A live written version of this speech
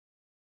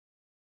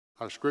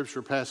Our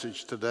scripture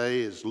passage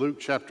today is Luke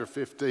chapter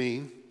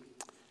 15,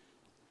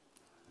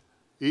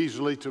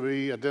 easily to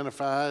be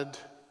identified,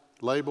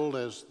 labeled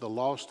as the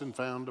lost and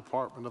found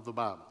department of the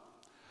Bible.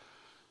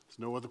 There's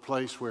no other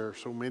place where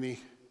so many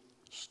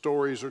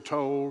stories are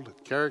told,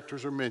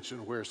 characters are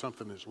mentioned, where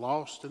something is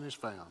lost and is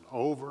found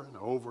over and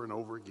over and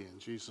over again.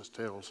 Jesus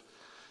tells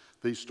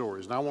these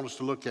stories. And I want us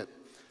to look at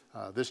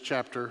this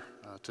chapter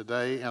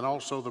today and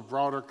also the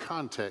broader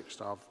context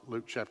of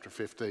Luke chapter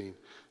 15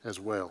 as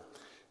well.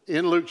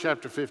 In Luke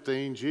chapter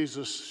 15,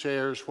 Jesus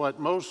shares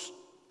what most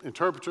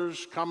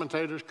interpreters,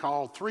 commentators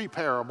call three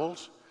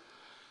parables.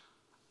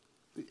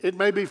 It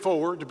may be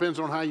four, depends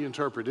on how you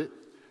interpret it,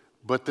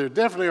 but there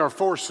definitely are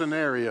four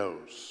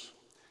scenarios.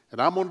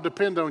 And I'm going to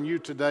depend on you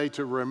today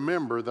to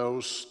remember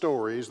those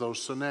stories,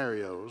 those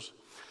scenarios,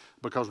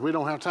 because we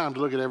don't have time to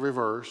look at every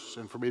verse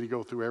and for me to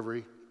go through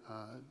every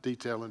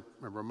detail and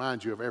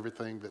remind you of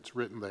everything that's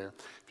written there.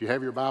 If you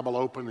have your Bible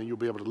open, then you'll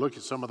be able to look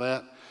at some of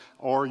that,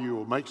 or you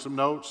will make some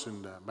notes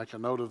and make a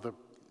note of the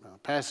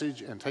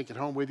passage and take it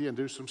home with you and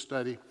do some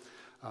study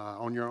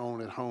on your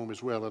own at home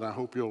as well, and I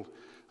hope you'll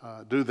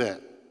do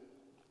that.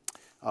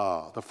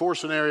 The four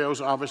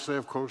scenarios, obviously,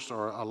 of course,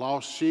 are a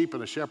lost sheep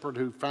and a shepherd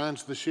who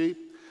finds the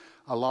sheep,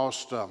 a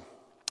lost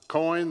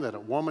coin that a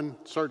woman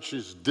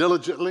searches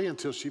diligently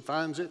until she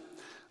finds it,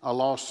 a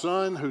lost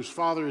son whose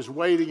father is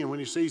waiting, and when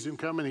he sees him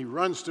coming, he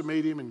runs to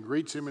meet him and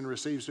greets him and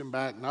receives him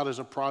back, not as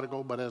a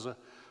prodigal, but as a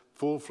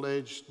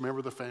full-fledged member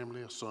of the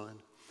family, a son.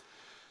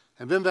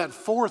 And then that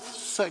fourth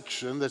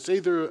section that's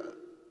either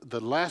the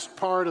last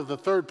part of the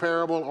third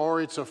parable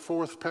or it's a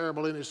fourth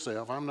parable in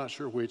itself, I'm not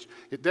sure which,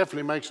 it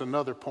definitely makes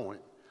another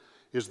point,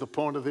 is the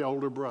point of the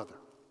older brother.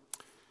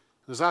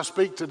 As I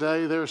speak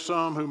today, there are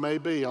some who may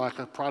be like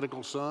a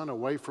prodigal son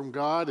away from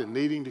God and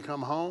needing to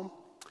come home.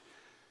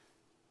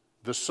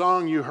 The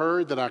song you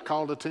heard that I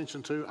called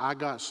attention to, I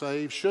Got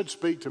Saved, should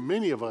speak to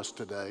many of us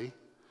today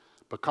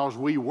because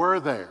we were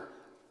there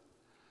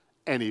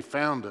and he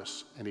found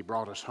us and he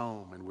brought us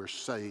home and we're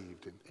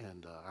saved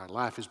and our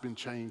life has been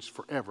changed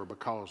forever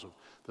because of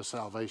the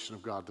salvation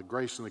of God, the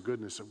grace and the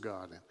goodness of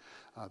God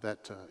and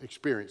that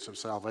experience of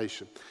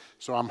salvation.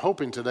 So I'm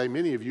hoping today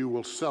many of you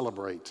will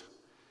celebrate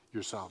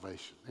your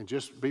salvation and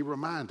just be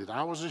reminded,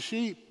 I was a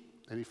sheep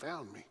and he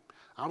found me.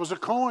 I was a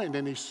coin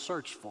and he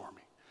searched for me.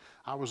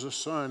 I was a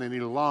son and he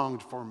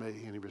longed for me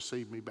and he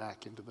received me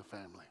back into the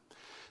family.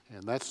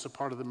 And that's the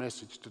part of the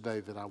message today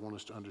that I want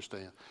us to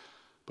understand.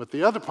 But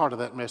the other part of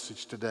that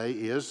message today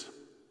is,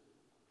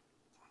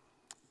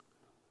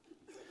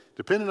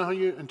 depending on how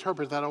you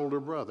interpret that older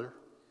brother,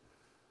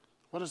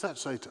 what does that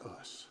say to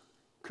us?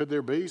 Could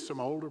there be some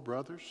older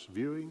brothers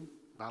viewing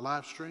by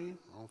live stream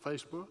on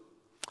Facebook?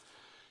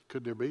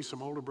 Could there be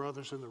some older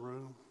brothers in the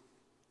room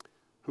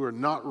who are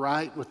not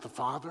right with the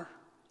Father?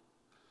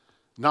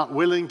 Not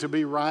willing to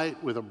be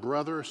right with a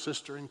brother or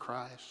sister in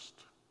Christ?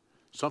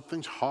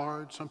 Something's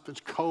hard, something's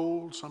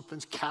cold,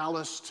 something's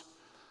calloused.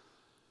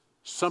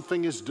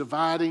 Something is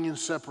dividing and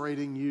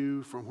separating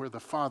you from where the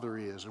Father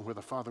is and where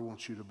the Father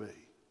wants you to be.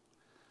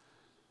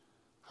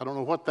 I don't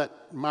know what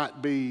that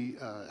might be,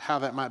 how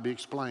that might be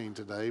explained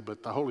today,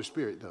 but the Holy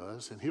Spirit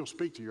does, and He'll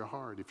speak to your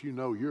heart if you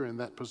know you're in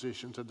that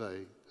position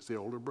today as the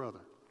older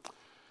brother,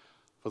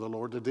 for the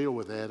Lord to deal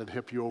with that and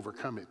help you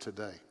overcome it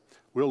today.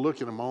 We'll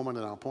look in a moment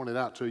and I'll point it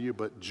out to you,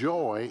 but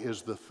joy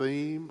is the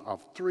theme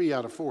of 3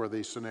 out of 4 of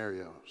these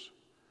scenarios.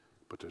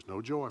 But there's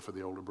no joy for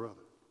the older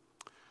brother.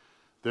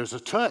 There's a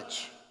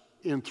touch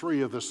in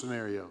 3 of the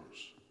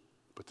scenarios,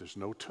 but there's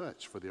no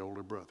touch for the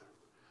older brother.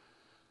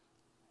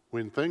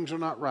 When things are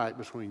not right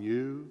between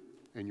you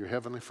and your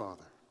Heavenly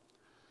Father,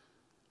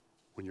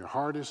 when your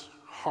heart is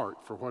hard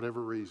for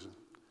whatever reason,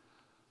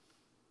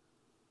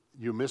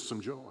 you miss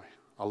some joy,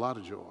 a lot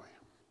of joy.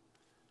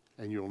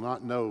 And you'll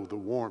not know the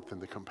warmth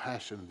and the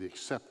compassion and the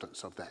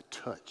acceptance of that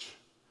touch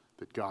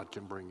that God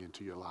can bring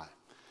into your life.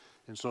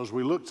 And so as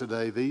we look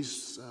today,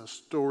 these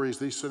stories,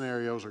 these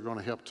scenarios are going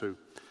to help to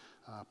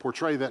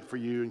portray that for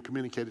you and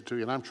communicate it to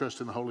you. And I'm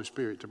trusting the Holy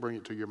Spirit to bring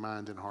it to your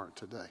mind and heart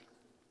today.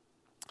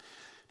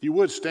 If you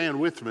would stand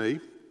with me,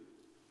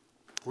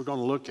 we're going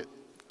to look at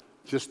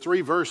just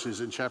 3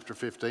 verses in chapter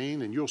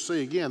 15. And you'll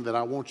see again that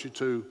I want you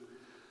to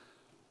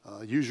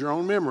use your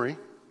own memory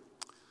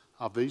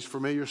of these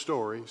familiar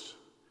stories.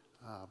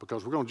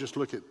 Because we're going to just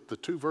look at the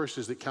 2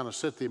 verses that kind of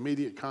set the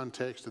immediate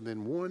context and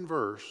then 1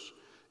 verse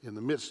in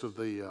the midst of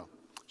the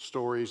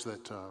stories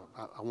that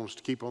I want us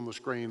to keep on the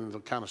screen, and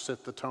it'll kind of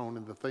set the tone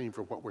and the theme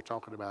for what we're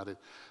talking about and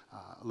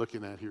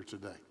looking at here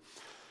today.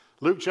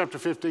 Luke chapter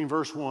 15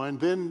 verse 1,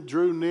 then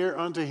drew near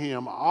unto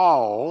him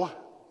all,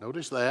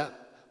 notice that,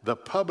 the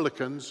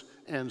publicans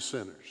and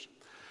sinners.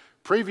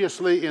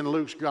 Previously in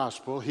Luke's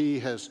gospel, he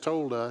has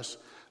told us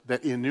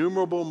that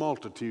innumerable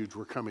multitudes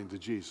were coming to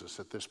Jesus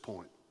at this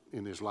point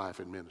in his life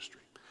and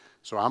ministry.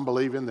 So I'm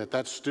believing that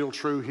that's still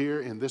true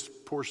here in this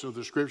portion of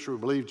the scripture. We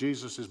believe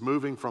Jesus is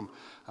moving from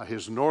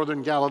his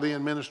northern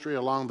Galilean ministry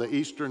along the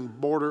eastern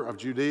border of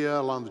Judea,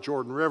 along the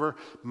Jordan River,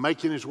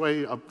 making his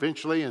way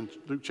eventually in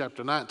Luke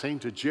chapter 19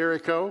 to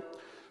Jericho,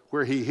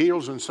 where he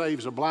heals and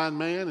saves a blind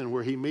man and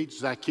where he meets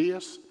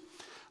Zacchaeus.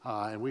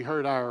 And we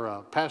heard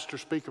our pastor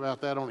speak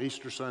about that on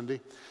Easter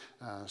Sunday.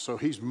 So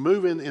he's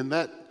moving in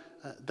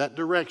that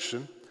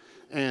direction,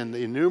 and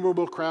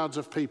innumerable crowds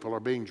of people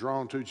are being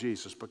drawn to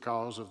Jesus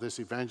because of this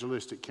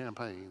evangelistic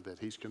campaign that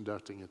he's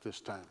conducting at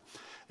this time.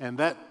 And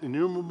that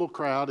innumerable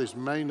crowd is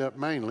made up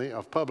mainly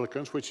of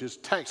publicans, which is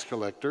tax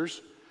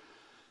collectors,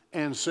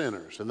 and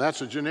sinners. And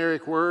that's a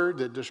generic word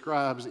that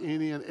describes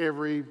any and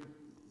every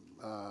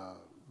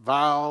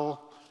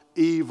vile,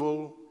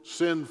 evil,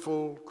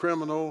 sinful,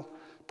 criminal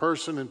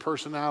person and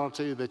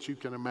personality that you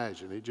can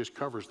imagine. It just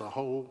covers the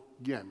whole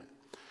gamut.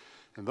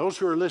 And those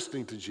who are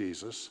listening to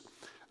Jesus,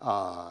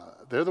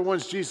 they're the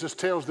ones Jesus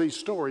tells these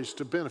stories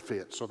to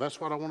benefit. So that's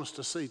what I want us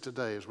to see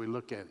today as we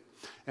look at it.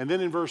 And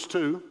then in verse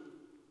 2,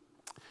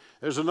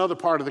 there's another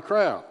part of the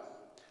crowd.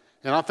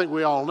 And I think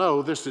we all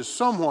know this is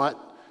somewhat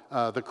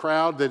the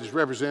crowd that is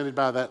represented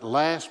by that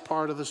last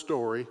part of the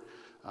story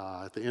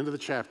at the end of the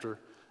chapter.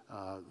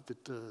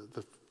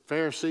 The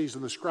Pharisees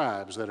and the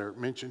scribes that are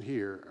mentioned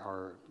here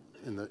are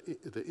in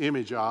the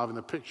image of and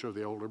the picture of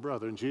the older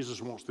brother, and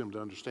Jesus wants them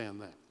to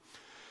understand that.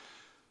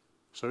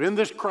 So in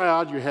this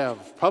crowd, you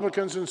have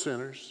publicans and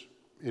sinners,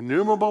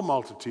 innumerable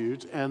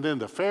multitudes, and then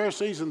the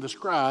Pharisees and the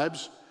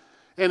scribes,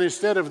 and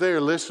instead of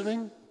their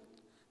listening,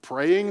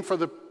 praying for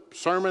the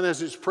sermon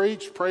as it's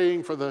preached,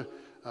 praying for the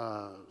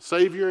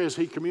Savior as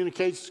he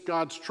communicates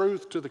God's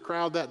truth to the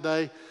crowd that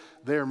day,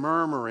 they're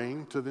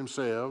murmuring to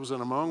themselves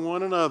and among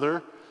one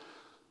another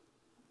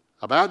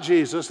about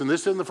Jesus. And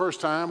this isn't the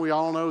first time. We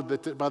all know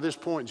that by this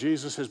point,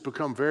 Jesus has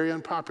become very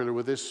unpopular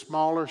with this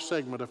smaller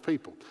segment of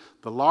people.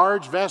 The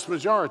large, vast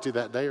majority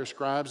that day are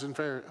scribes and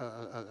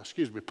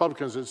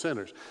publicans and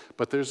sinners.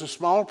 But there's a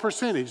small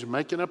percentage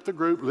making up the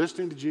group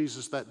listening to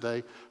Jesus that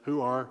day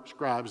who are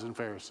scribes and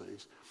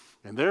Pharisees.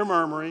 And they're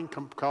murmuring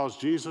because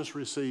Jesus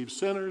receives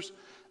sinners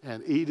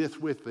and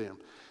eateth with them.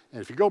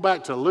 And if you go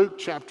back to Luke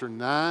chapter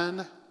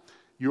 9,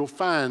 you'll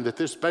find that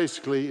this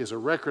basically is a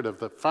record of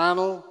the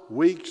final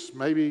weeks,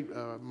 maybe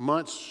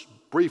months,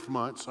 brief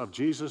months of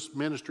Jesus'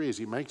 ministry as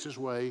he makes his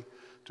way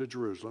to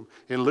Jerusalem.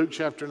 In Luke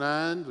chapter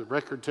 9, the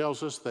record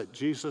tells us that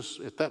Jesus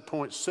at that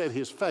point set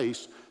his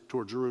face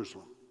toward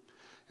Jerusalem.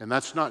 And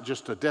that's not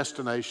just a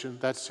destination,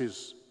 that's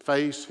his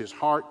face, his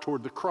heart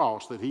toward the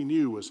cross that he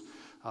knew was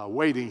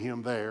waiting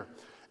him there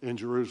in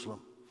Jerusalem.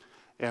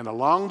 And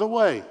along the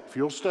way, if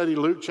you'll study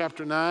Luke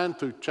chapter 9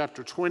 through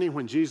chapter 20,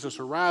 when Jesus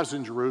arrives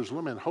in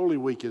Jerusalem and Holy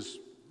Week is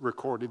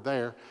recorded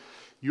there,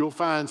 you'll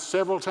find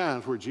several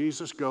times where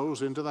Jesus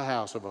goes into the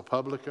house of a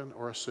publican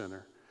or a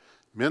sinner,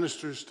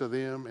 ministers to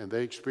them, and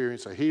they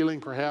experience a healing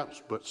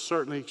perhaps, but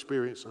certainly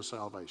experience a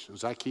salvation.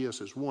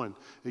 Zacchaeus is one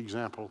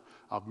example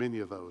of many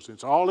of those.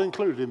 It's all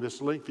included in this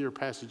lengthier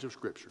passage of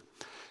Scripture.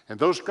 And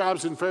those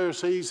scribes and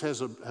Pharisees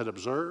had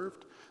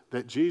observed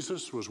that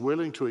Jesus was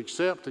willing to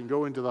accept and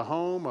go into the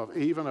home of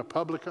even a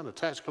publican, a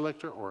tax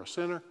collector, or a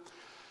sinner,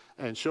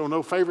 and show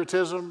no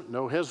favoritism,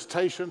 no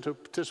hesitation to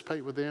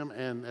participate with them.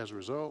 And as a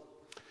result,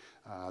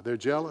 they're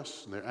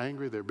jealous, and they're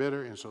angry, they're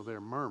bitter, and so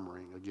they're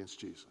murmuring against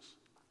Jesus.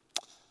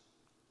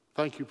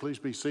 Thank you. Please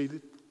be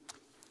seated.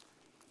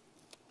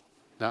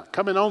 Now,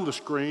 coming on the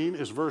screen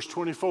is verse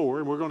 24,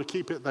 and we're going to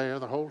keep it there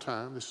the whole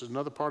time. This is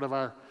another part of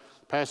our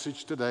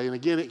passage today, and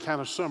again, it kind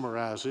of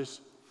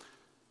summarizes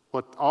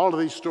what all of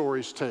these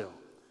stories tell.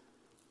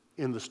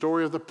 In the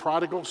story of the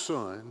prodigal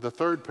son, the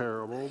third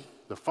parable,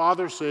 the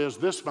father says,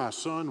 "This my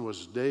son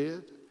was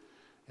dead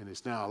and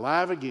is now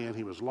alive again.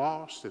 He was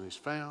lost and is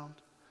found."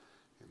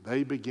 And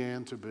they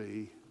began to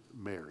be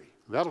merry.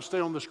 That'll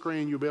stay on the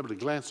screen. You'll be able to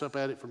glance up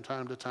at it from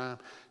time to time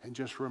and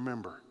just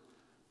remember,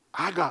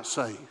 I got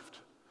saved.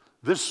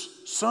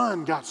 This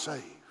son got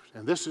saved.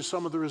 And this is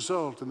some of the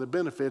result and the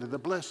benefit and the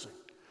blessing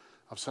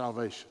of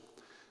salvation.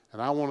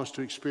 And I want us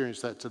to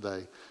experience that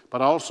today.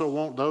 But I also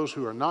want those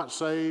who are not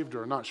saved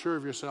or are not sure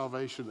of your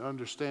salvation to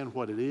understand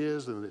what it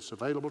is and that it's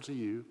available to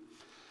you.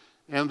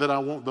 And that I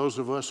want those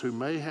of us who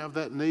may have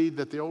that need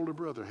that the older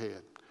brother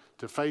had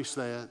to face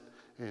that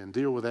and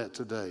deal with that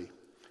today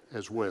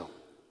as well.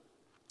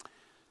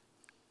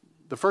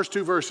 The first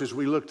two verses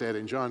we looked at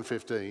in John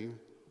 15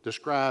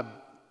 describe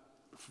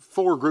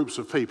four groups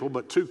of people,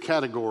 but two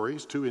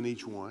categories, two in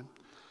each one.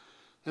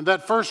 And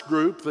that first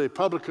group, the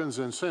publicans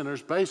and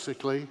sinners,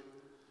 basically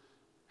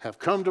have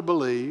come to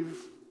believe,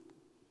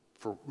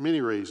 for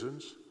many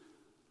reasons,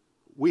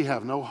 we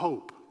have no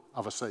hope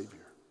of a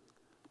Savior.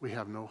 We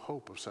have no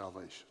hope of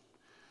salvation.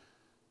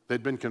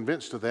 They'd been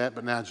convinced of that,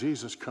 but now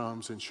Jesus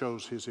comes and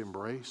shows his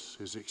embrace,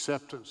 his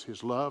acceptance,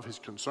 his love, his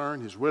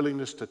concern, his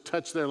willingness to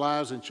touch their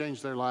lives and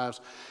change their lives,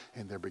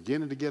 and they're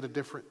beginning to get a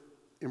different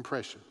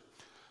impression.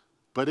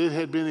 But it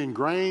had been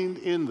ingrained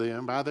in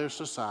them by their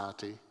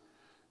society.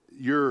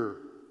 You're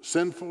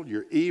sinful,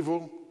 you're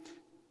evil.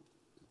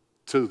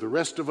 To the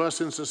rest of us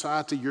in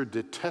society, you're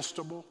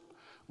detestable.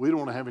 We don't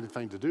want to have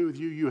anything to do with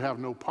you. You have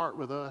no part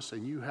with us,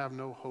 and you have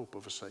no hope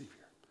of a Savior.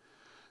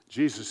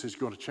 Jesus is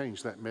going to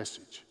change that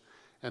message.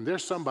 And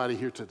there's somebody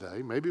here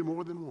today, maybe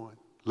more than one,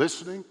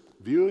 listening,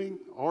 viewing,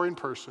 or in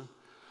person,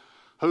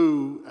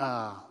 who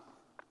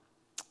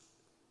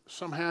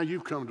somehow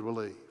you've come to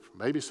believe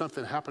Maybe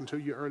something happened to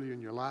you earlier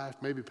in your life.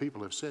 Maybe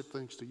people have said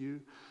things to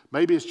you.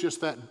 Maybe it's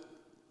just that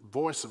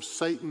voice of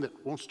Satan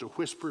that wants to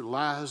whisper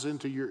lies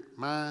into your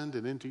mind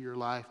and into your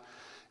life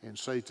and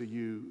say to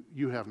you,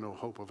 you have no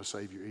hope of a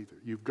Savior either.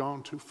 You've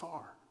gone too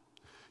far.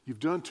 You've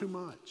done too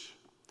much.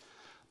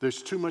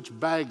 There's too much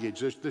baggage.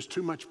 There's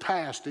too much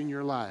past in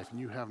your life, and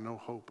you have no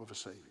hope of a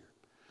Savior.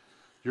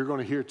 You're going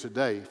to hear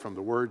today from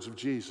the words of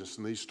Jesus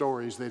and these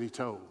stories that he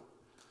told.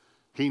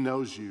 He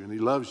knows you, and he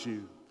loves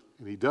you,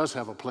 and he does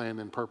have a plan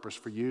and purpose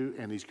for you,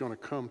 and he's going to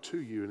come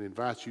to you and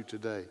invite you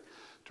today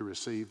to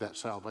receive that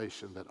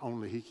salvation that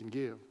only he can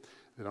give,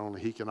 that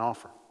only he can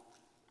offer.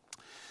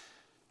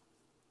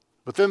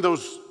 But then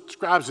those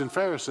scribes and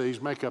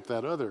Pharisees make up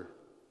that other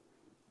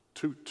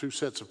two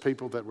sets of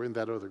people that were in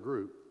that other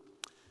group.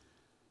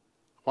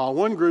 While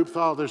one group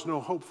thought there's no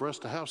hope for us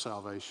to have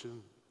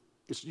salvation,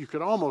 you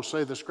could almost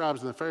say the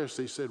scribes and the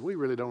Pharisees said, we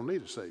really don't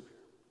need a Savior.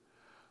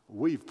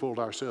 We've pulled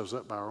ourselves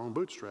up by our own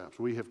bootstraps.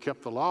 We have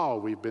kept the law.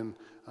 We've been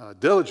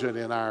diligent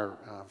in our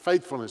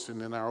faithfulness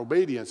and in our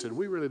obedience, and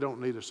we really don't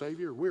need a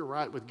Savior. We're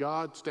right with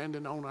God,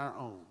 standing on our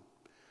own.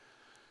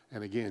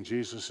 And again,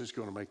 Jesus is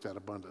going to make that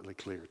abundantly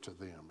clear to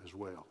them as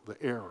well,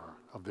 the error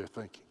of their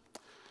thinking.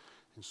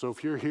 And so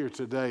if you're here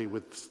today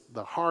with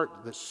the heart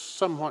that's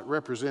somewhat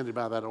represented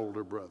by that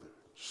older brother,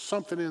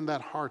 something in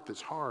that heart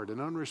that's hard and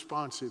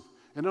unresponsive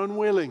and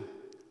unwilling,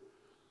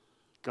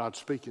 God's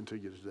speaking to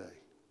you today.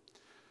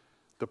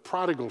 The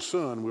prodigal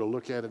son we'll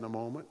look at in a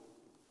moment.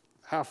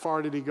 How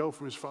far did he go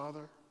from his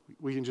father?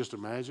 We can just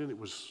imagine it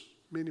was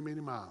many,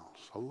 many miles,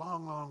 a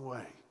long, long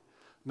way.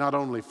 Not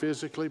only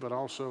physically, but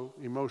also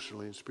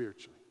emotionally and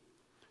spiritually.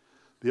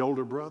 The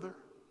older brother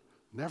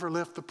never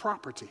left the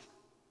property,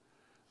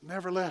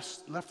 never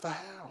left the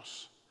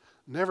house,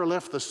 never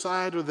left the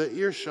side or the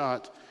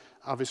earshot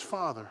of his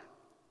father.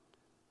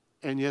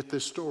 And yet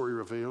this story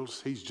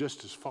reveals he's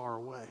just as far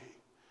away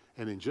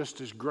and in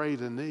just as great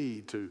a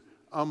need to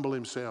humble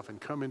himself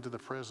and come into the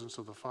presence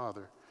of the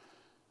Father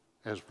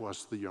as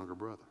was the younger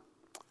brother.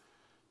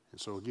 And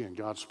so again,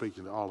 God's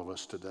speaking to all of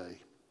us today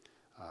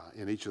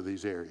in each of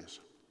these areas.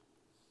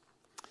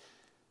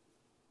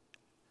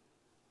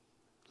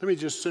 Let me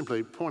just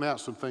simply point out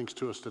some things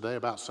to us today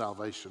about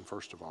salvation,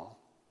 first of all.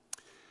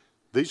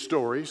 These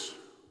stories,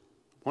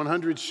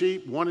 100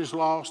 sheep, one is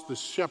lost, the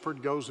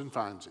shepherd goes and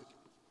finds it.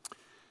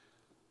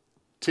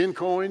 10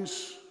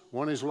 coins,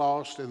 one is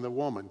lost, and the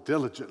woman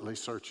diligently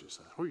searches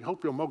that. We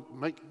hope you'll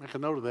make a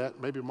note of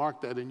that, maybe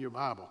mark that in your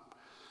Bible.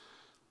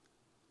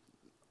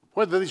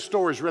 Whether these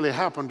stories really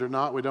happened or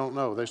not, we don't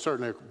know. They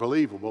certainly are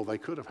believable. They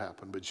could have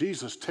happened, but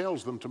Jesus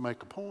tells them to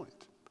make a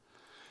point.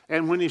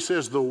 And when he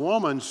says the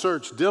woman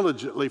searched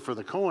diligently for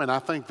the coin, I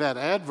think that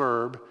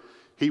adverb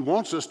he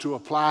wants us to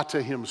apply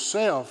to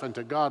himself and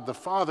to God the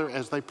Father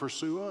as they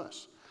pursue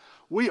us.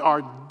 We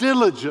are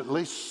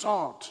diligently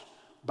sought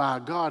by a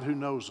God who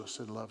knows us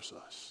and loves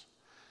us.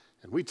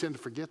 And we tend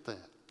to forget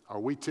that, or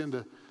we tend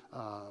to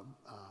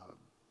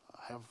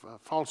have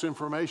false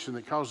information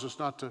that causes us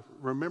not to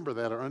remember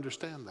that or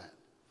understand that.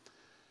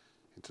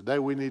 And today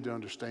we need to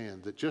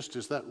understand that just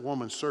as that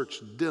woman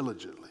searched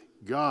diligently,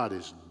 God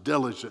is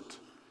diligent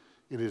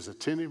in his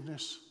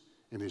attentiveness,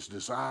 in his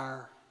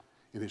desire,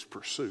 in his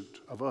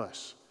pursuit of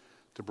us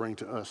to bring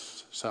to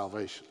us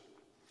salvation.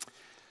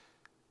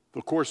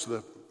 Of course,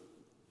 the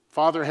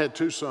father had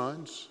 2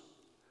 sons.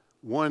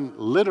 One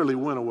literally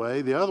went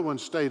away. The other one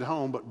stayed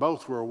home, but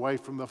both were away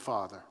from the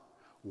father.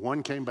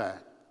 One came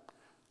back.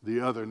 The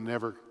other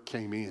never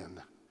came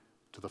in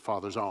to the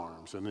father's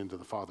arms and into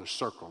the father's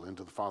circle,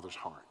 into the father's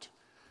heart.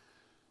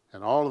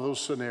 And all of those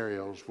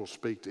scenarios will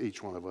speak to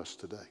each one of us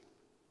today.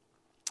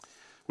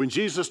 When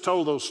Jesus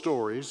told those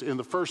stories, in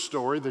the first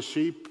story, the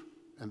sheep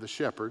and the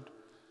shepherd,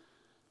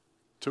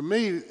 to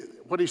me,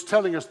 what he's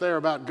telling us there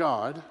about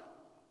God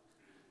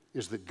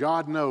is that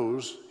God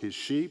knows his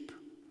sheep.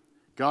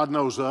 God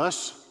knows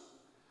us.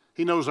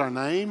 He knows our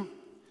name.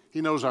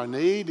 He knows our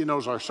need. He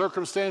knows our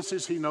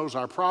circumstances. He knows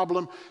our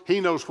problem.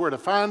 He knows where to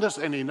find us,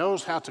 and he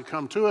knows how to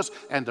come to us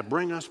and to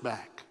bring us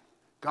back.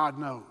 God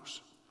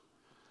knows.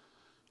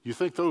 You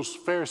think those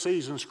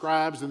Pharisees and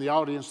scribes in the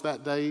audience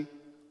that day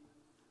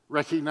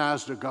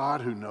recognized a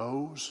God who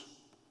knows?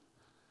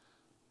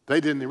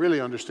 They didn't really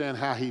understand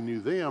how he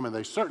knew them, and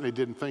they certainly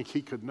didn't think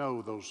he could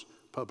know those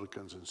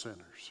publicans and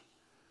sinners.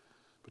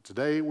 But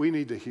today we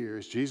need to hear,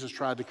 as Jesus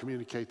tried to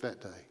communicate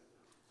that day,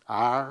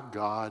 our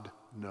God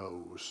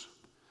knows.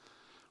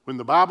 When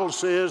the Bible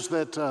says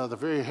that the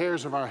very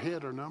hairs of our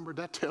head are numbered,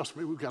 that tells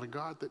me we've got a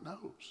God that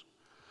knows.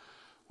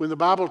 When the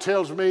Bible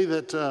tells me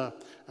that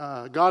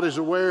God is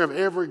aware of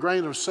every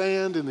grain of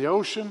sand in the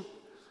ocean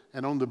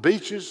and on the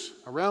beaches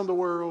around the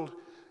world,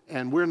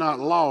 and we're not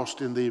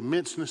lost in the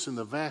immenseness and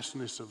the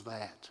vastness of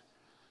that,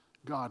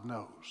 God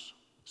knows.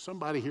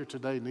 Somebody here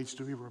today needs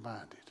to be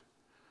reminded,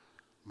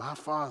 my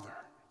Father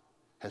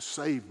has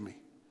saved me.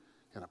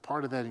 And a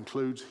part of that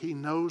includes he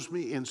knows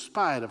me in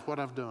spite of what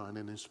I've done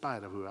and in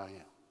spite of who I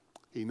am.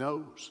 He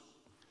knows.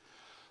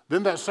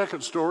 Then that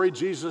second story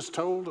Jesus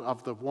told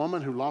of the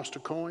woman who lost a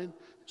coin,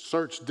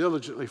 searched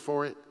diligently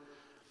for it.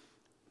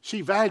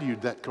 She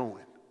valued that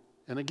coin.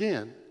 And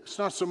again, it's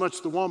not so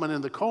much the woman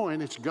and the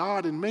coin, it's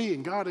God and me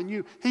and God and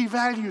you. He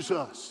values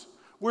us.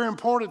 We're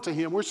important to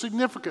him. We're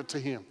significant to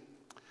him.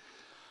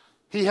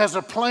 He has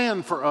a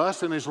plan for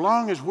us, and as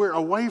long as we're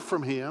away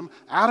from him,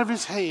 out of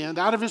his hand,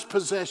 out of his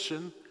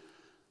possession,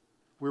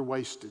 we're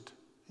wasted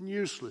and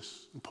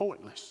useless and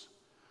pointless.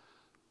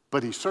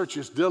 But he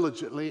searches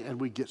diligently, and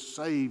we get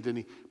saved, and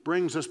he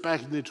brings us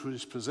back into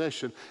his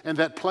possession. And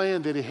that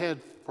plan that he had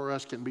for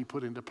us can be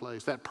put into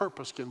place. That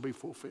purpose can be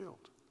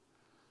fulfilled.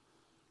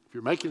 If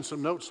you're making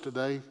some notes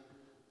today,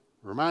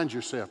 remind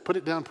yourself, put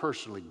it down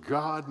personally.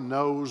 God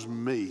knows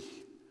me.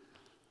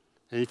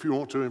 And if you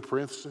want to, in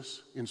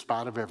parenthesis, in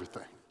spite of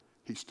everything,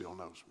 he still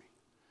knows me.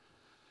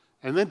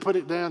 And then put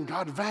it down,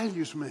 God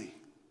values me.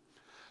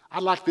 I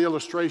like the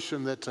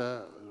illustration that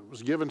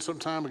was given some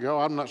time ago.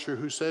 I'm not sure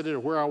who said it or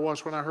where I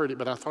was when I heard it,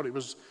 but I thought it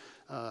was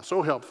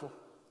so helpful.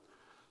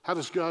 How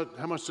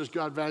much does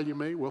God value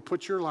me? Well,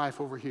 put your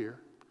life over here.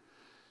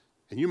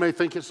 And you may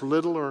think it's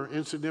little or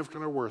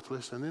insignificant or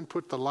worthless, and then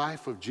put the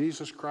life of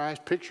Jesus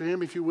Christ, picture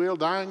him, if you will,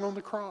 dying on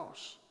the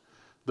cross.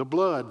 The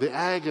blood, the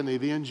agony,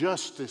 the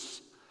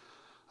injustice,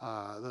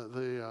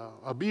 the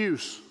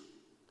abuse.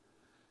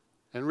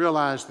 And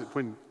realize that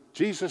when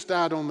Jesus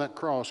died on that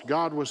cross,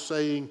 God was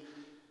saying,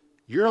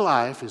 your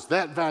life is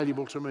that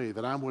valuable to me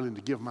that I'm willing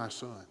to give my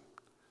son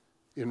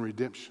in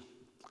redemption,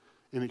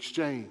 in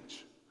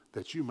exchange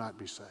that you might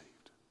be saved.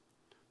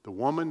 The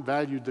woman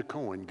valued the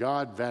coin.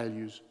 God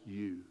values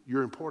you.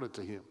 You're important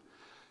to him.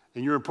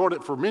 And you're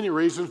important for many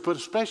reasons, but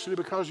especially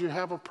because you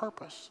have a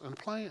purpose and a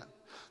plan.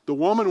 The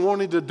woman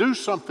wanted to do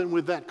something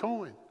with that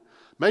coin.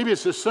 Maybe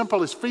it's as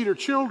simple as feed her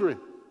children.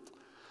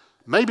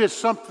 Maybe it's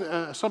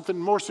something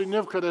more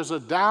significant as a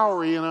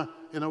dowry in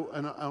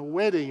a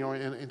wedding or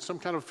in some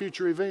kind of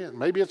future event.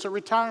 Maybe it's a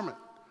retirement.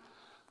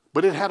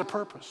 But it had a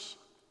purpose.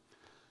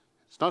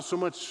 It's not so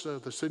much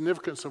the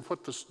significance of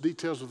what the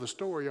details of the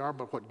story are,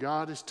 but what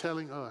God is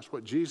telling us,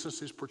 what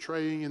Jesus is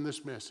portraying in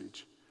this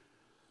message.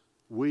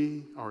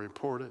 We are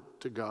important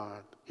to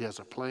God. He has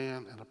a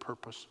plan and a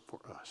purpose for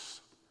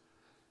us.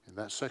 And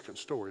that second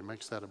story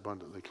makes that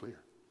abundantly clear.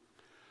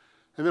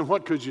 And then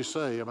what could you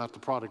say about the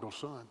prodigal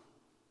son?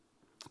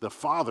 The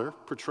father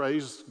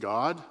portrays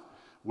God.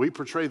 We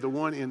portray the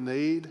one in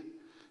need.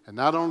 And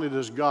not only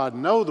does God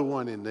know the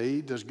one in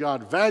need, does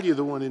God value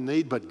the one in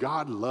need, but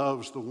God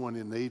loves the one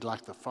in need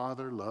like the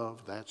father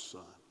loved that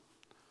son.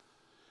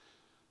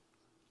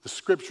 The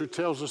scripture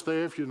tells us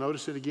there, if you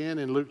notice it again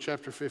in Luke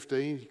chapter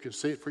 15, you can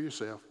see it for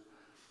yourself.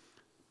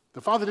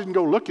 The father didn't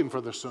go looking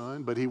for the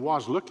son, but he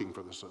was looking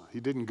for the son.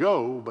 He didn't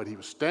go, but he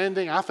was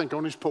standing, I think,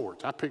 on his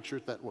porch. I picture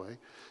it that way.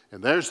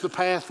 And there's the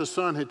path the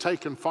son had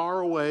taken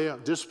far away,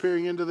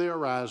 disappearing into the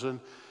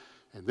horizon.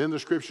 And then the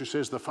scripture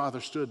says the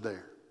father stood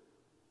there,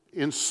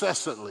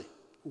 incessantly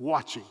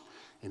watching.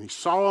 And he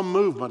saw a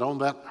movement on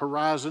that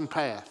horizon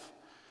path.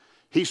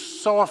 He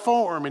saw a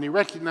form, and he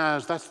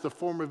recognized that's the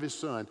form of his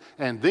son.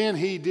 And then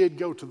he did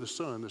go to the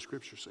son, the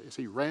scripture says.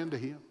 He ran to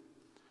him.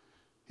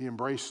 He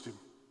embraced him.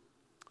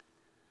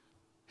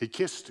 He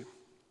kissed him,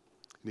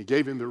 and he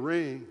gave him the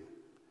ring,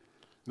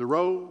 the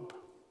robe,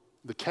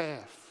 the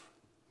calf,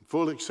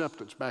 full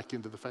acceptance back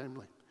into the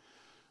family.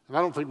 And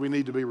I don't think we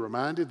need to be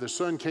reminded. The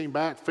son came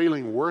back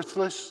feeling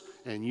worthless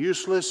and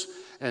useless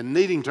and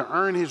needing to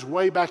earn his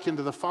way back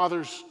into the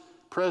father's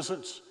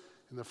presence.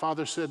 And the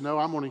father said, no,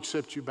 I'm going to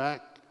accept you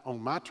back on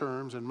my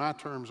terms, and my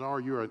terms are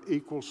you're an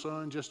equal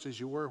son just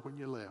as you were when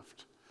you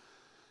left.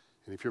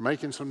 And if you're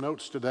making some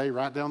notes today,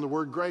 write down the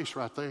word grace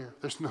right there.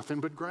 There's nothing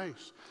but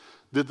grace.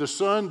 Did the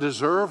son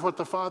deserve what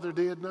the father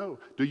did? No.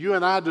 Do you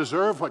and I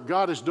deserve what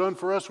God has done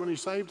for us when he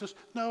saved us?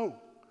 No.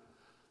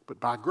 But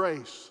by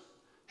grace,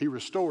 he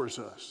restores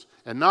us.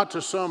 And not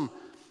to some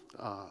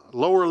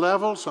lower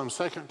level, some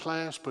second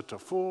class, but to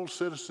full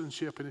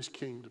citizenship in his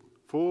kingdom,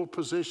 full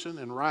position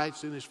and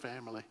rights in his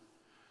family.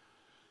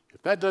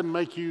 If that doesn't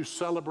make you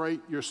celebrate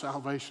your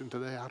salvation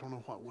today, I don't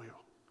know what will.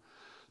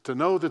 To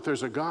know that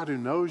there's a God who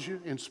knows you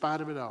in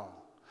spite of it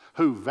all,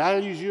 who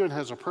values you and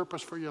has a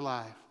purpose for your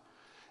life,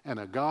 and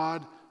a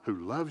God who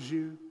loves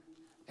you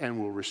and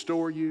will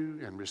restore you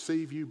and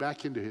receive you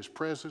back into his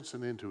presence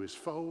and into his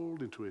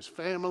fold, into his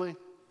family,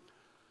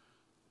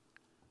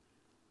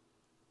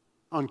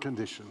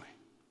 unconditionally.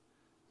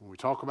 When we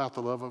talk about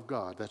the love of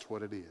God, that's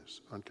what it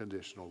is,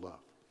 unconditional love.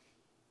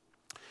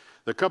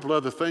 There are a couple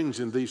other things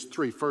in these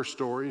three first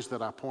stories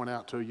that I point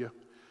out to you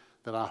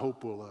that I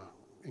hope will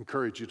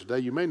encourage you today.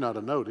 You may not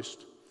have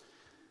noticed.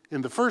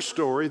 In the first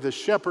story, the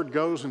shepherd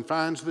goes and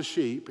finds the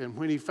sheep, and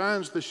when he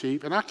finds the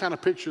sheep, and I kind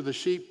of picture the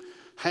sheep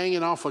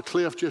hanging off a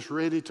cliff just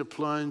ready to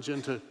plunge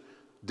into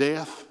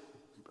death,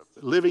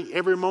 living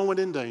every moment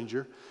in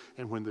danger,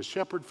 and when the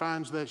shepherd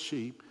finds that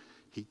sheep,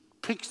 he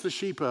picks the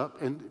sheep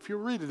up, and if you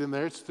read it in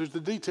there, there's the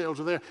details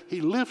are there. He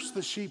lifts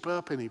the sheep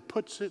up and he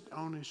puts it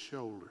on his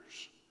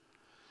shoulders.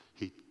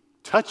 He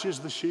touches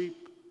the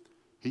sheep,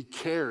 he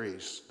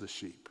carries the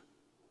sheep.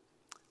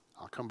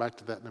 I'll come back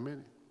to that in a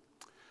minute.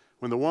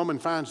 When the woman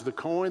finds the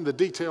coin, the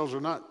details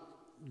are not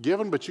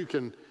given, but you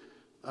can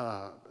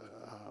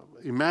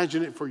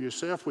imagine it for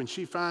yourself. When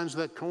she finds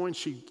that coin,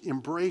 she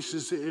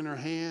embraces it in her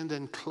hand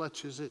and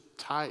clutches it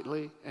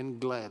tightly and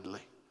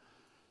gladly.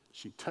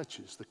 She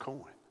touches the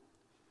coin.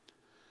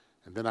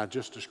 And then I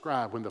just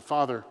described when the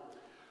father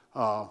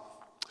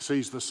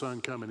sees the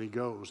son come, and he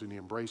goes and he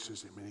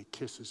embraces him and he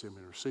kisses him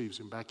and receives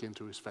him back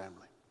into his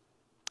family.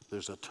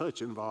 There's a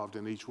touch involved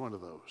in each one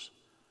of those.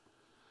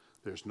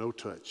 There's no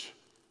touch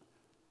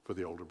for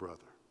the older brother.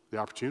 The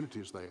opportunity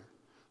is there.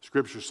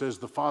 Scripture says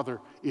the father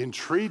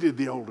entreated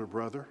the older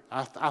brother.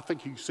 I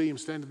think you see him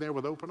standing there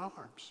with open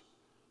arms.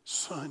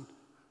 Son,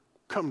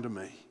 come to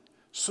me.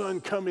 Son,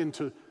 come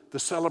into the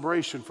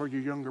celebration for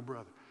your younger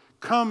brother.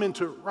 Come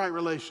into right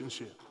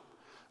relationship.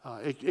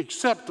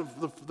 Accept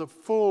the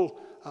full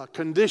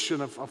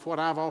condition of what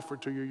I've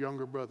offered to your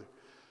younger brother.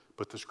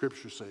 But the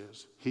Scripture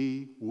says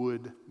he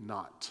would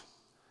not.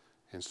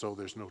 And so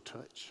there's no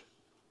touch.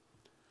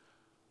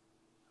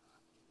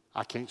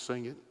 I can't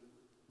sing it,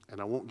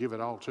 and I won't give it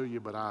all to you,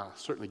 but I'll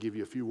certainly give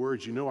you a few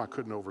words. You know I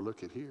couldn't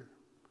overlook it here.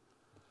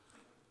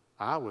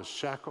 I was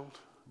shackled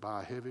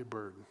by a heavy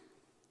burden,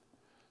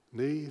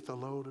 'neath a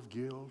load of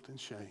guilt and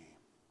shame.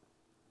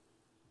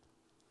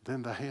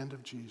 Then the hand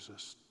of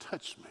Jesus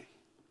touched me,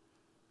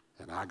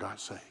 and I got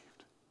saved.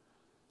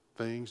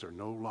 Things are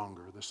no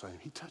longer the same.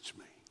 He touched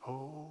me.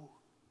 Oh,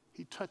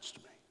 he touched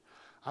me.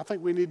 I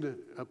think we need to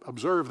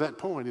observe that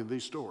point in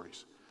these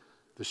stories.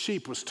 The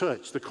sheep was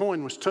touched. The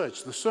coin was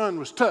touched. The son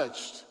was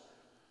touched.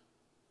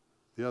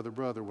 The other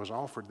brother was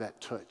offered that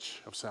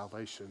touch of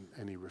salvation,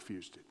 and he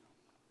refused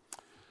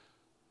it.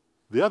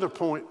 The other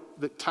point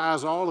that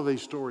ties all of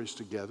these stories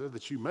together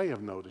that you may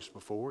have noticed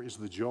before is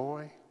the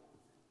joy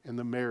and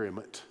the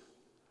merriment.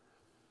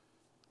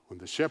 When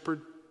the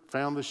shepherd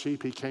found the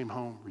sheep, he came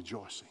home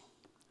rejoicing.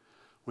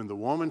 When the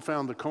woman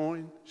found the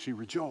coin, she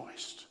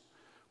rejoiced.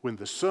 When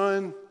the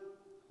son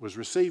was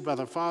received by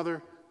the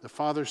father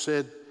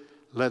said,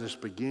 "Let us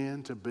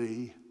begin to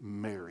be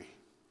merry."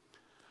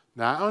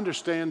 Now, I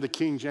understand the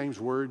King James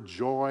word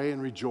joy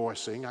and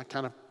rejoicing. I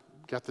kind of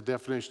got the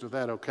definition of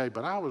that okay,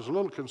 but I was a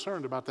little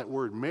concerned about that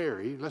word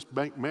merry. Let's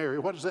make merry.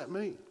 What does that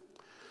mean?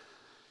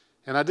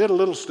 And I did a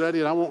little study,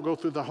 and I won't go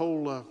through the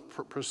whole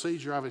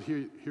procedure of it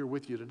here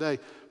with you today,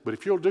 but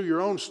if you'll do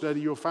your own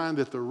study, you'll find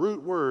that the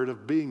root word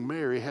of being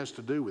merry has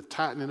to do with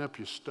tightening up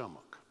your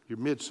stomach, your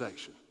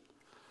midsection.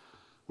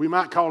 We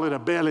might call it a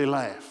belly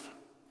laugh.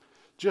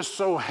 Just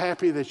so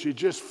happy that you're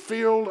just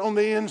filled on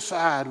the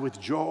inside with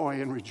joy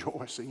and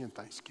rejoicing and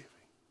thanksgiving.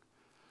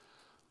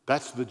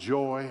 That's the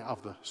joy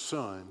of the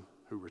son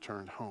who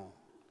returned home.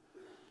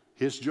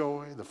 His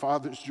joy, the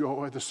father's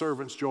joy, the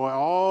servant's joy,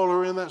 all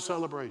are in that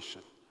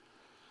celebration.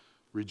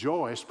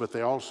 Rejoiced, but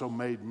they also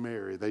made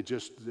merry. They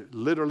just,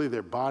 literally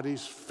their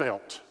bodies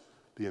felt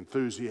the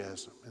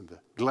enthusiasm and the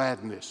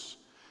gladness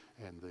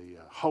and the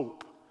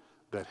hope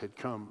that had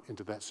come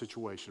into that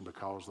situation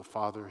because the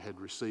father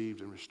had received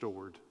and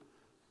restored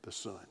the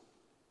son.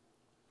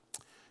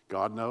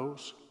 God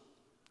knows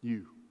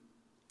you.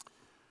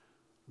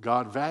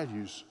 God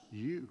values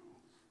you.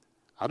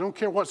 I don't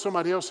care what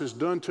somebody else has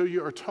done to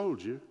you or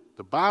told you.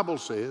 The Bible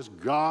says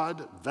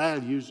God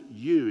values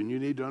you, and you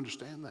need to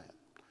understand that.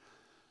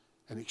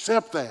 And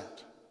accept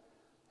that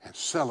and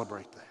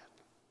celebrate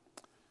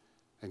that.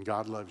 And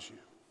God loves you.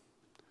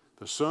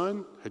 The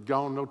son had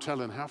gone no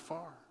telling how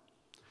far.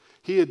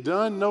 He had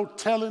done no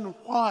telling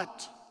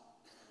what.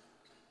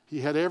 He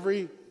had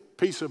every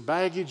piece of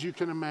baggage you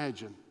can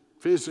imagine,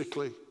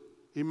 physically,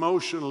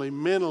 emotionally,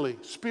 mentally,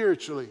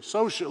 spiritually,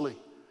 socially.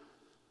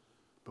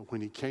 But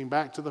when he came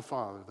back to the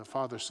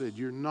father said,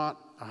 "You're not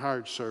a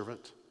hired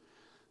servant.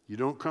 You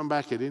don't come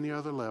back at any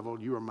other level.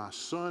 You are my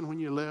son when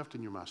you left,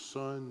 and you're my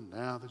son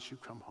now that you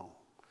come home."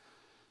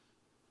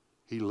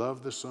 He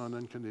loved the son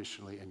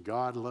unconditionally, and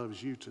God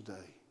loves you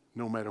today.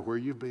 No matter where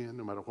you've been,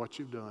 no matter what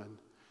you've done,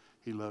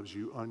 he loves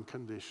you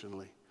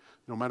unconditionally.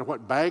 No matter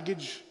what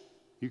baggage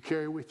you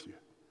carry with you.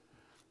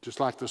 Just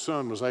like the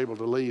son was able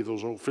to leave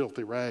those old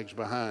filthy rags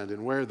behind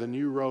and wear the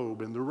new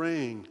robe and the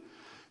ring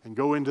and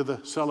go into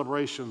the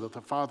celebration that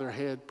the Father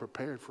had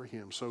prepared for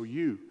him. So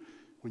you,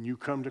 when you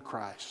come to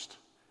Christ,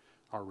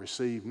 are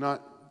received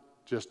not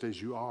just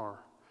as you are,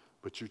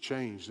 but you're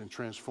changed and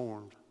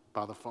transformed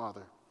by the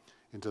Father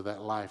into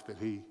that life that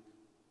he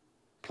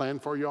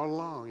planned for you all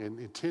along and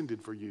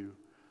intended for you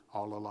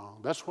all along.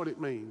 That's what it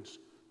means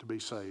to be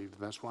saved.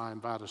 And that's why I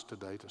invite us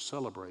today to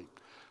celebrate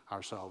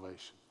our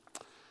salvation.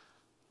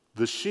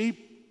 The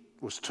sheep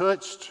was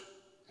touched.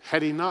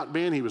 Had he not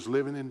been, he was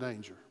living in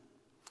danger.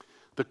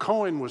 The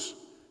coin was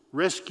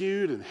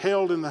rescued and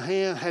held in the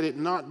hand. Had it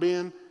not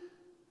been,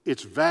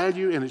 its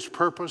value and its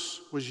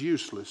purpose was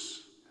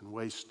useless and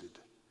wasted.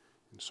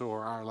 And so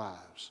are our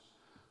lives.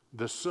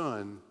 The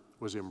son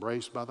was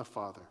embraced by the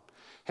Father.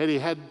 Had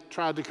he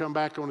tried to come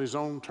back on his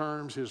own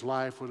terms, his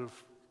life would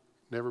have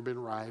never been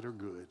right or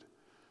good.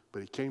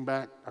 But he came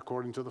back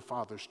according to the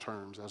Father's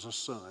terms as a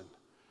son.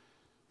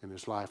 And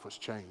his life was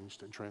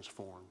changed and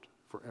transformed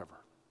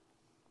forever.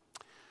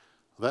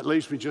 That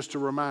leaves me just to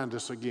remind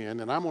us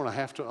again, and I'm going to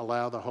have to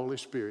allow the Holy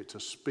Spirit to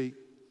speak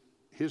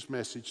his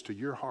message to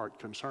your heart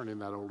concerning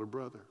that older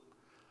brother.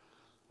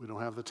 We don't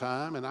have the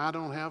time, and I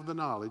don't have the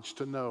knowledge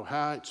to know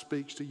how it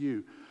speaks to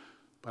you.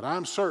 But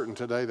I'm certain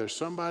today there's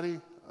somebody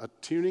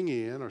tuning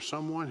in or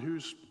someone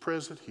who's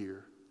present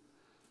here,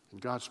 and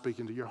God's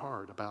speaking to your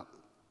heart about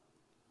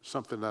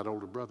something that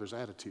older brother's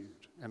attitude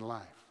and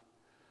life.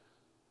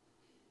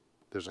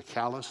 There's a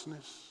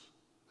callousness,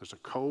 there's a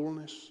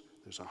coldness,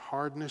 there's a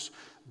hardness,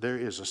 there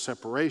is a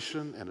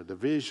separation and a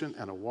division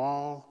and a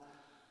wall.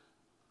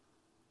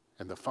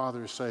 And the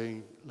Father is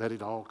saying, let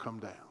it all come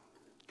down.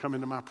 Come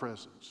into my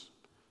presence.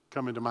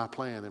 Come into my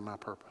plan and my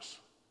purpose.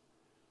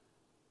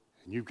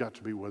 And you've got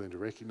to be willing to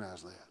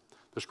recognize that.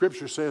 The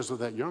Scripture says of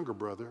that younger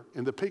brother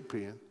in the pig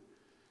pen,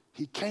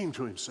 he came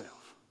to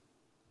himself.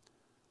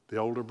 The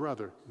older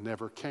brother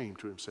never came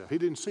to himself. He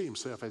didn't see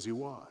himself as he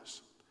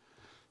was.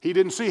 He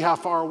didn't see how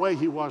far away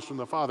he was from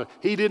the Father.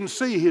 He didn't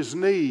see his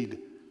need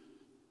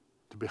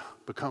to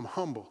become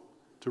humble,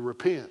 to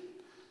repent,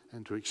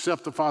 and to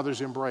accept the Father's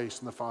embrace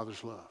and the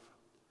Father's love.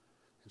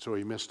 And so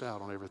he missed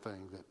out on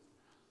everything that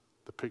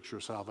the picture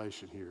of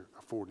salvation here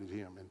afforded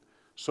him. And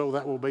so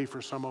that will be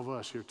for some of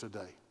us here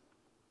today.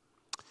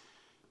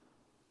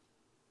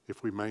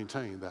 If we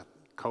maintain that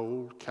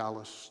cold,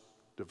 callous,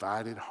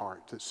 divided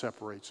heart that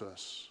separates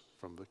us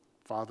from the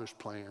Father's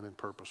plan and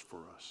purpose for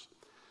us.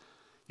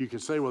 You can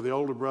say, well, the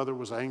older brother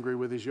was angry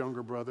with his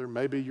younger brother.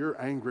 Maybe you're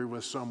angry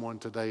with someone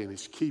today and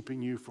he's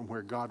keeping you from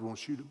where God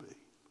wants you to be.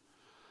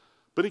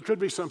 But it could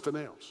be something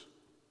else.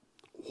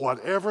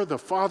 Whatever the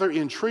Father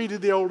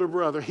entreated the older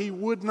brother, he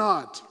would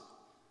not.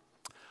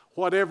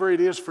 Whatever it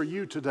is for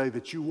you today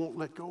that you won't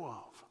let go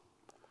of,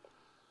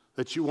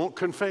 that you won't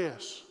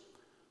confess,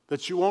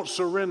 that you won't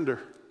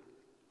surrender,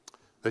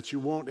 that you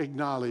won't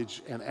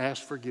acknowledge and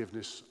ask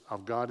forgiveness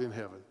of God in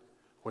heaven,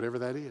 whatever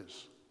that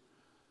is.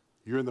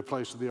 You're in the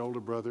place of the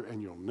older brother,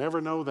 and you'll never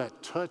know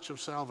that touch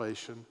of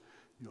salvation.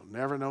 You'll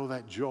never know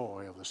that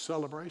joy of the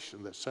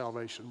celebration that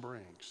salvation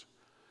brings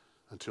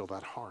until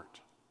that heart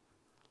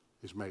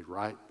is made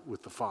right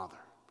with the Father.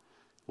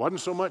 It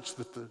wasn't so much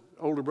that the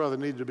older brother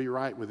needed to be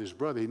right with his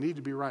brother. He needed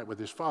to be right with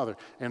his father.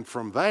 And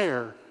from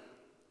there,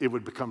 it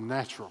would become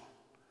natural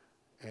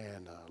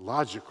and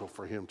logical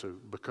for him to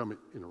become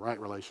in a right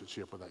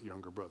relationship with that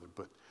younger brother.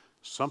 But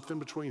something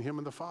between him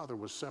and the Father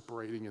was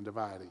separating and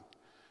dividing.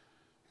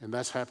 And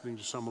that's happening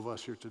to some of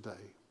us here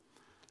today.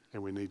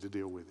 And we need to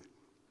deal with it.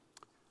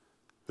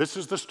 This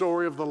is the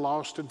story of the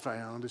lost and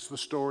found. It's the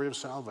story of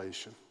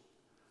salvation.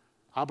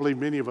 I believe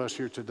many of us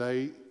here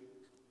today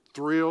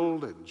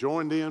thrilled and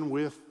joined in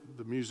with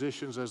the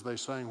musicians as they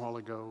sang a while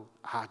ago.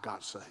 I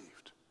got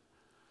saved.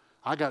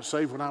 I got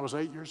saved when I was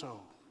 8 years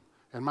old.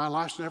 And my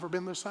life's never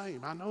been the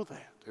same. I know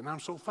that. And I'm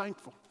so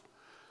thankful.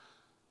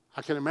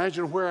 I can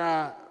imagine where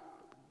I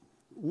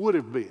would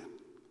have been.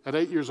 At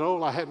 8 years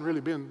old, I hadn't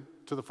really been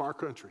to the far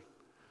country.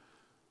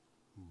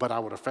 But I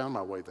would have found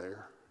my way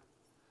there.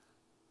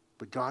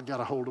 But God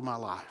got a hold of my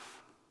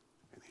life.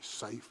 And he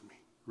saved me.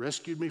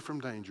 Rescued me from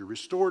danger.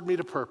 Restored me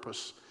to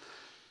purpose.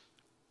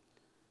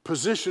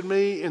 Positioned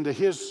me into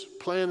his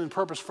plan and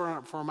purpose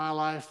for my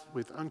life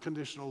with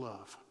unconditional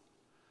love.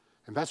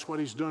 And that's what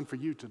he's done for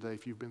you today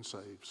if you've been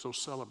saved. So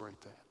celebrate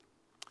that.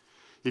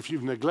 If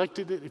you've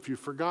neglected it, if you've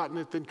forgotten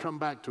it, then come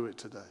back to it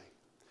today.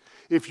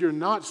 If you're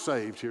not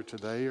saved here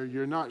today, or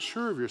you're not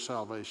sure of your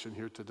salvation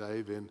here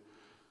today, then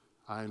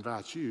I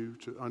invite you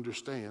to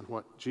understand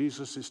what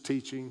Jesus is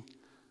teaching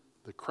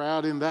the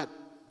crowd in that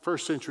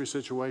first century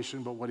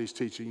situation, but what he's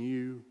teaching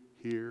you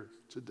here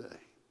today.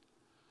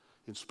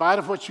 In spite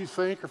of what you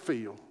think or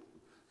feel,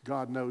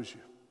 God knows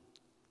you,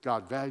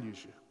 God values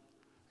you,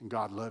 and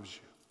God loves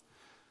you.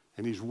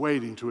 And he's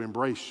waiting to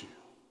embrace you.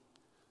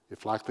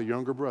 If, like the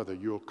younger brother,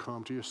 you'll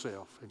come to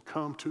yourself and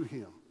come to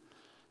him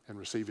and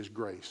receive his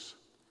grace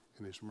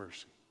and his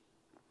mercy.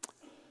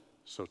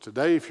 So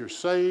today, if you're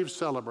saved,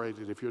 celebrate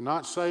it. If you're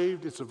not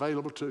saved, it's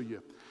available to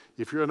you.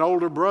 If you're an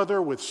older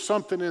brother with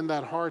something in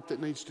that heart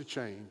that needs to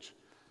change,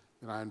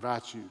 then I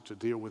invite you to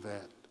deal with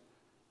that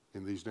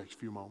in these next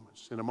few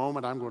moments. In a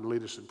moment, I'm going to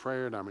lead us in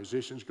prayer, and our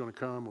musician's going to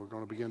come. We're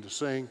going to begin to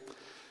sing.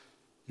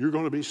 You're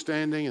going to be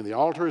standing, and the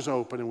altar is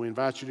open, and we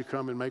invite you to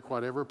come and make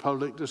whatever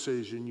public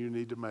decision you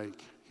need to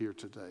make here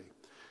today.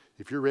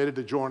 If you're ready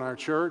to join our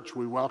church,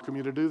 we welcome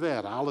you to do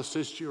that. I'll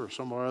assist you, or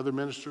some of our other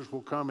ministers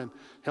will come and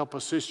help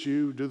assist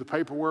you, do the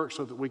paperwork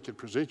so that we can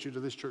present you to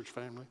this church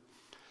family.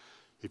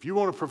 If you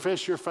want to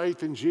profess your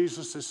faith in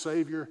Jesus as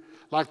Savior,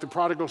 like the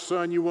prodigal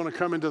son, you want to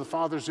come into the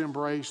Father's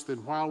embrace,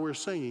 then while we're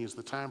singing, it's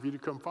the time for you to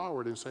come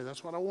forward and say,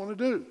 that's what I want to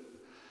do.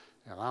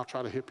 And I'll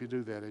try to help you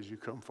do that as you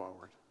come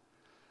forward.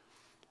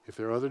 If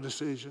there are other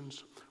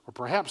decisions, or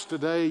perhaps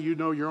today you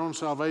know your own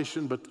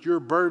salvation, but your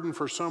burden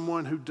for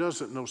someone who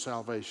doesn't know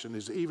salvation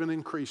is even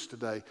increased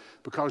today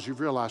because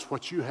you've realized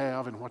what you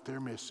have and what they're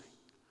missing.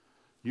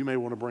 You may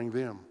want to bring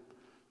them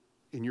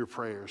in your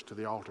prayers to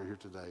the altar here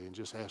today and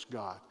just ask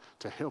God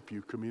to help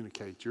you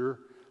communicate your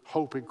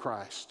hope in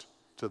Christ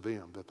to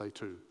them, that they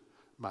too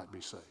might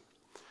be saved.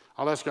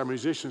 I'll ask our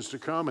musicians to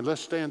come, and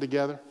let's stand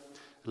together.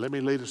 Let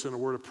me lead us in a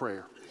word of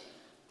prayer.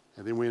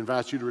 And then we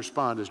invite you to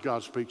respond as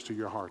God speaks to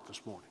your heart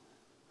this morning.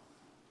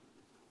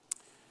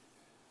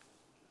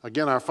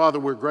 Again, our Father,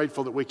 we're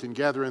grateful that we can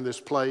gather in this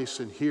place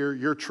and hear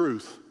your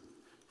truth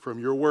from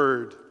your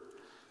word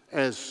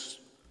as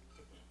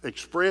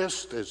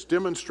expressed, as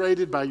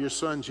demonstrated by your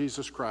Son,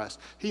 Jesus Christ.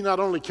 He not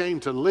only came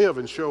to live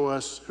and show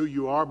us who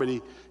you are, but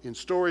he, in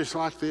stories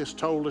like this,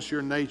 told us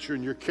your nature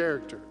and your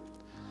character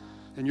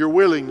and your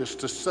willingness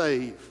to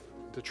save,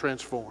 to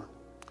transform.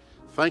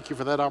 Thank you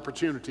for that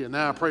opportunity. And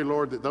now I pray,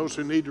 Lord, that those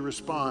who need to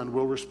respond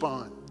will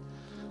respond.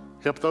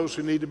 Help those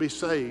who need to be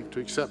saved to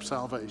accept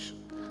salvation.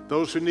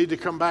 Those who need to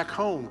come back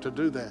home to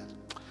do that.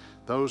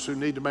 Those who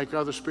need to make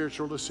other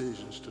spiritual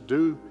decisions to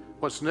do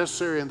what's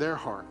necessary in their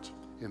hearts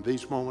in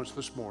these moments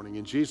this morning.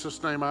 In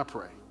Jesus' name I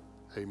pray.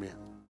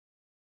 Amen.